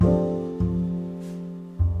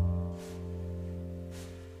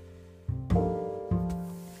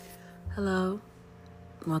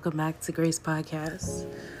Welcome back to Grace Podcast.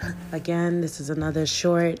 Again, this is another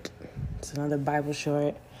short. It's another Bible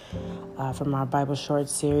short from our Bible short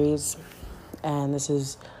series. And this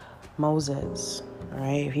is Moses, all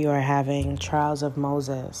right? If you are having trials of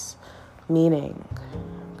Moses, meaning,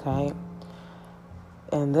 okay,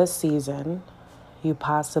 in this season, you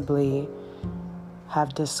possibly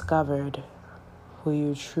have discovered who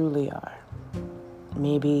you truly are.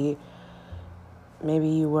 Maybe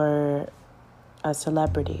you were a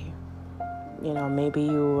celebrity. Maybe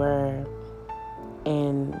you were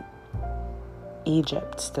in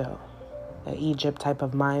Egypt still, an Egypt type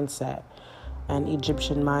of mindset, an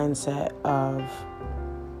Egyptian mindset of,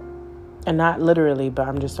 and not literally, but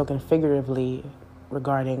I'm just talking figuratively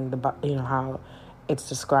regarding how it's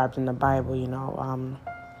described in the Bible,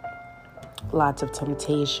 lots of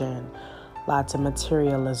temptation, lots of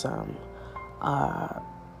materialism,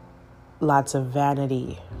 lots of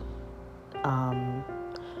vanity,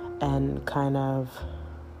 and kind of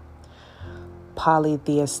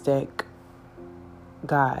polytheistic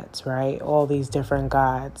gods, right? All these different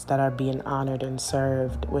gods that are being honored and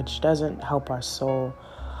served, which doesn't help our soul.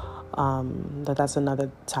 That's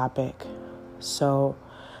another topic. So,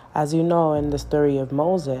 as you know, in the story of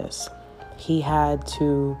Moses, he had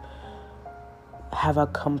to have a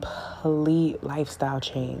complete lifestyle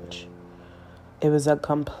change. It was a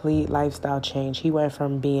complete lifestyle change. He went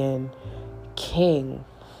from being king,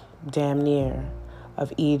 damn near,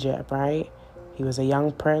 of Egypt, right? He was a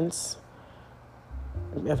young prince.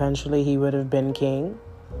 Eventually he would have been king,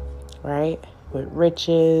 right? With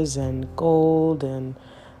riches and gold and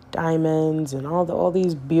diamonds and all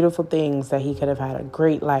these beautiful things that he could have had a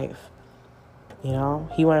great life.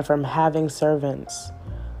 He went from having servants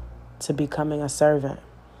to becoming a servant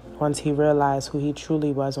once he realized who he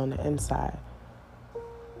truly was on the inside.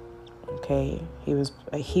 Okay, he was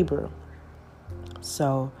a Hebrew.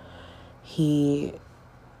 So he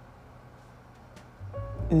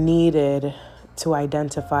needed to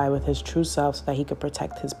identify with his true self so that he could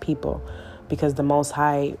protect his people, because the Most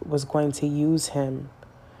High was going to use him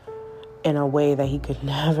in a way that he could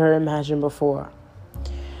never imagine before.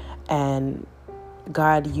 And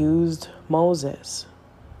God used Moses,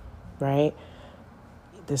 right?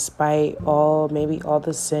 Despite all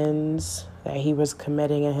the sins that he was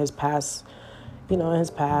committing in his past,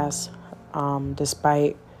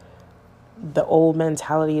 despite the old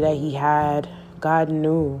mentality that he had, God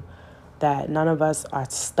knew that none of us are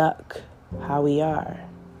stuck how we are,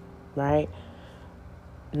 right?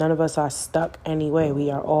 None of us are stuck anyway. We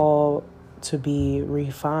are all to be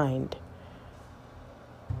refined.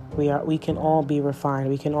 We can all be refined.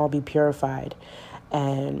 We can all be purified.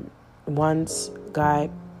 And once God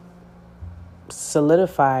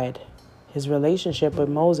solidified his relationship with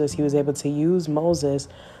Moses, he was able to use Moses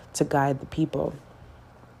to guide the people,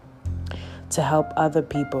 to help other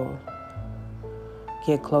people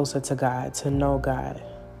get closer to God, to know God,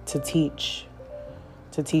 to teach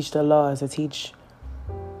the laws, to teach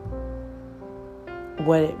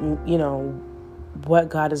what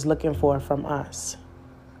God is looking for from us,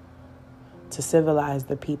 to civilize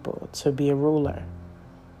the people, to be a ruler,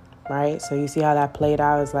 right? So you see how that played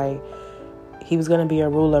out. It's like he was going to be a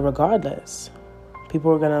ruler regardless.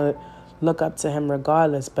 People were going to look up to him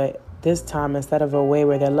regardless. But this time, instead of a way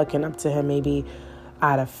where they're looking up to him maybe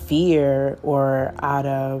out of fear or out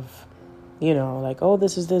of,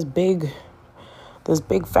 this is this big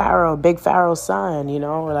Pharaoh's son,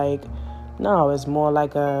 no, it's more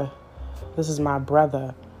like this is my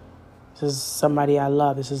brother. This is somebody I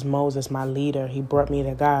love. This is Moses, my leader. He brought me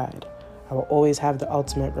to God. I will always have the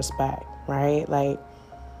ultimate respect, right?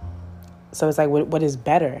 So it's like, what is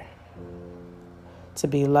better? To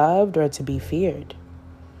be loved or to be feared?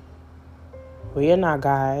 We are not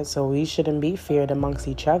God, so we shouldn't be feared amongst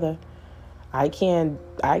each other. I can't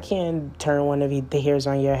turn one of the hairs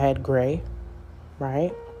on your head gray,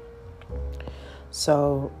 right?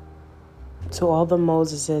 So to all the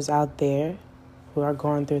Moseses out there who are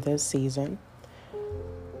going through this season,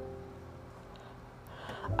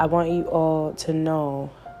 I want you all to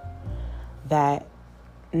know that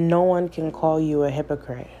no one can call you a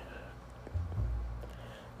hypocrite.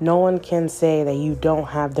 No one can say that you don't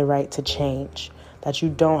have the right to change, that you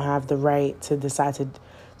don't have the right to decide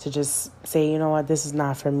to just say, you know what, this is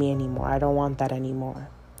not for me anymore. I don't want that anymore.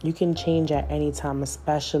 You can change at any time,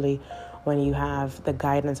 especially when you have the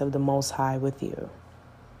guidance of the Most High with you.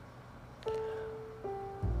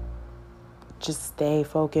 Just stay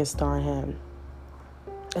focused on him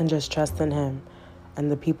and just trust in him,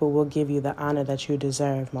 and the people will give you the honor that you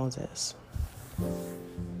deserve, Moses.